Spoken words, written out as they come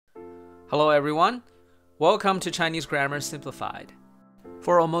Hello everyone, welcome to Chinese Grammar Simplified.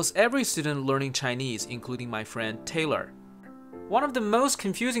 For almost every student learning Chinese, including my friend Taylor, one of the most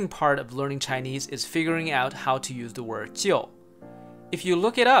confusing part of learning Chinese is figuring out how to use the word 就. If you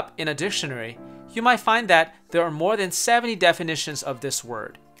look it up in a dictionary, you might find that there are more than 70 definitions of this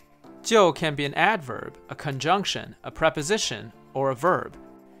word. 就 can be an adverb, a conjunction, a preposition, or a verb.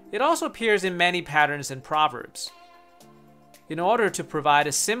 It also appears in many patterns and proverbs. In order to provide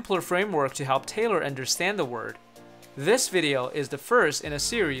a simpler framework to help Taylor understand the word, this video is the first in a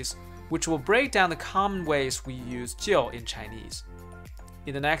series which will break down the common ways we use 就 in Chinese.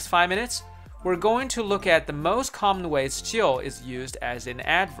 In the next 5 minutes, we're going to look at the most common ways 就 is used as an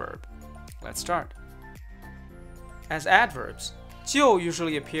adverb. Let's start. As adverbs, 就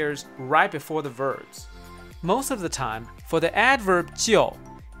usually appears right before the verbs. Most of the time, for the adverb 就,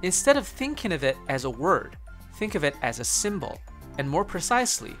 instead of thinking of it as a word, think of it as a symbol, and more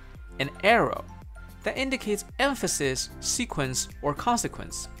precisely, an arrow that indicates emphasis, sequence, or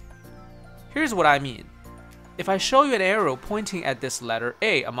consequence. Here's what I mean. If I show you an arrow pointing at this letter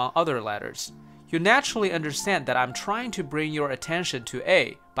A among other letters, you naturally understand that I'm trying to bring your attention to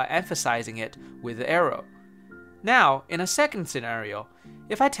A by emphasizing it with the arrow. Now, in a second scenario,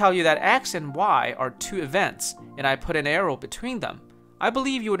 if I tell you that X and Y are two events and I put an arrow between them, I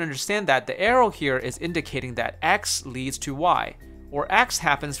believe you would understand that the arrow here is indicating that X leads to Y, or X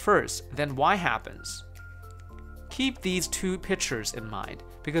happens first, then Y happens. Keep these two pictures in mind,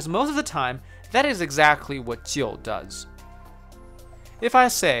 because most of the time, that is exactly what 就 does. If I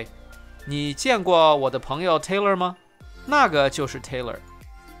say, 你见过我的朋友 Taylor 吗? 那个就是 Taylor.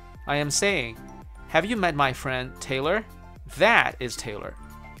 I am saying, have you met my friend Taylor? That is Taylor.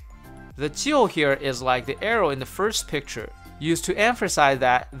 The 就 here is like the arrow in the first picture, used to emphasize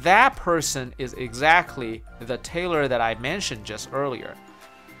that that person is exactly the Taylor that I mentioned just earlier.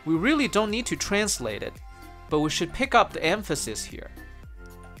 We really don't need to translate it, but we should pick up the emphasis here.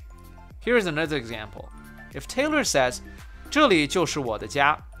 Here's another example. If Taylor says, 这里就是我的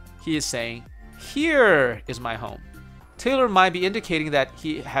家, he is saying, here is my home. Taylor might be indicating that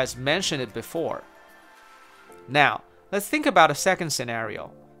he has mentioned it before. Now, let's think about a second scenario.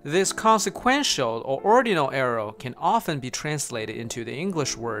 This consequential or ordinal arrow can often be translated into the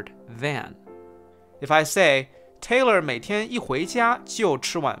English word then. If I say, Taylor 每天一回家就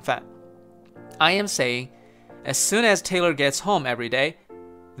吃晚饭, I am saying, as soon as Taylor gets home every day,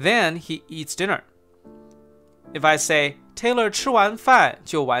 then he eats dinner. If I say, Taylor 吃完饭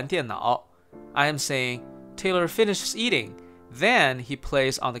就玩电脑, I am saying, Taylor finishes eating, then he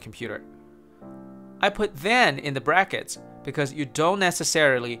plays on the computer. I put then in the brackets because you don't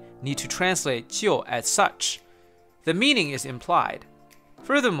necessarily need to translate 就 as such. The meaning is implied.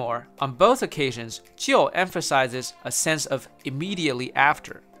 Furthermore, on both occasions, 就 emphasizes a sense of immediately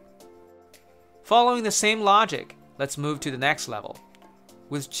after. Following the same logic, let's move to the next level.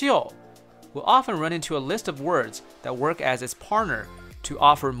 With 就, we'll often run into a list of words that work as its partner to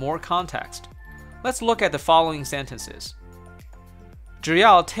offer more context. Let's look at the following sentences. 只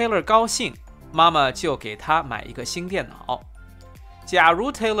要 Taylor 高兴妈妈就给他买一个新电脑。假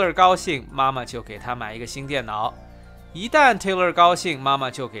如 Taylor 高兴，妈妈就给他买一个新电脑。一旦 Taylor 高兴，妈妈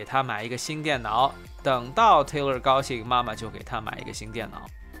就给他买一个新电脑。等到 Taylor 高兴，妈妈就给他买一个新电脑。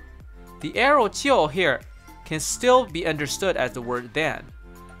The arrow 就 here can still be understood as the word then.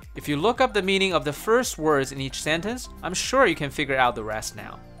 If you look up the meaning of the first words in each sentence, I'm sure you can figure out the rest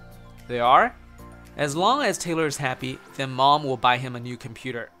now. They are, as long as Taylor is happy, then mom will buy him a new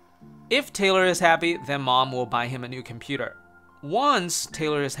computer. If Taylor is happy, then mom will buy him a new computer. Once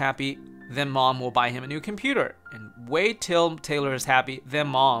Taylor is happy, then mom will buy him a new computer. And wait till Taylor is happy, then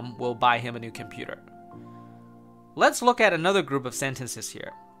mom will buy him a new computer. Let's look at another group of sentences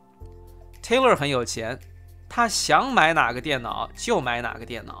here. Taylor 很有钱，他想买哪个电脑就买哪个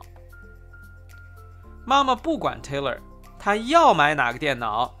电脑。妈妈不管 Taylor， 他要买哪个电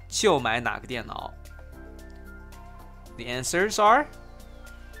脑就买哪个电脑。The answers are,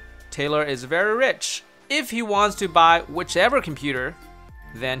 Taylor is very rich. If he wants to buy whichever computer,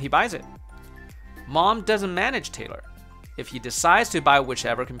 then he buys it. Mom doesn't manage Taylor. If he decides to buy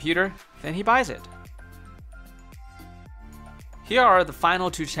whichever computer, then he buys it. Here are the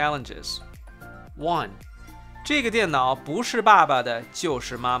final two challenges. 1. 这个电脑不是爸爸的，就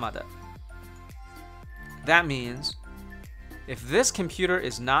是妈妈的。That means, if this computer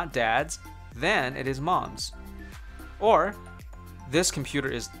is not dad's, then it is mom's. Or, this computer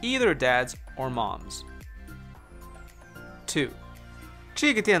is either dad's or mom's. 2.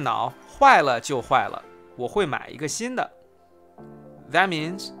 这个电脑坏了就坏了，我会买一个新的。That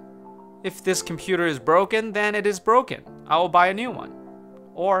means, if this computer is broken, then it is broken. I will buy a new one.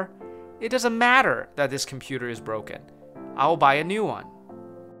 Or, It doesn't matter that this computer is broken. I'll buy a new one.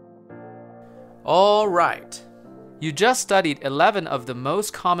 Alright. You just studied 11 of the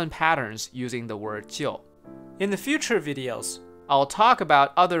most common patterns using the word 就. In the future videos, I'll talk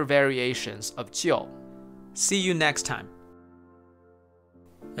about other variations of 就. See you next time.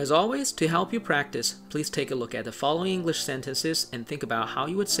 As always, to help you practice, please take a look at the following English sentences and think about how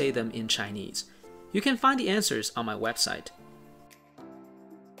you would say them in Chinese. You can find the answers on my website.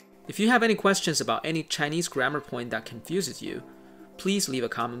 If you have any questions about any Chinese grammar point that confuses you, please leave a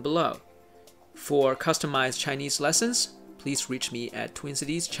comment below. For customized Chinese lessons, please reach me at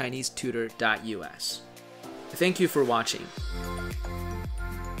TwinCitiesChineseTutor.us. Thank you for watching.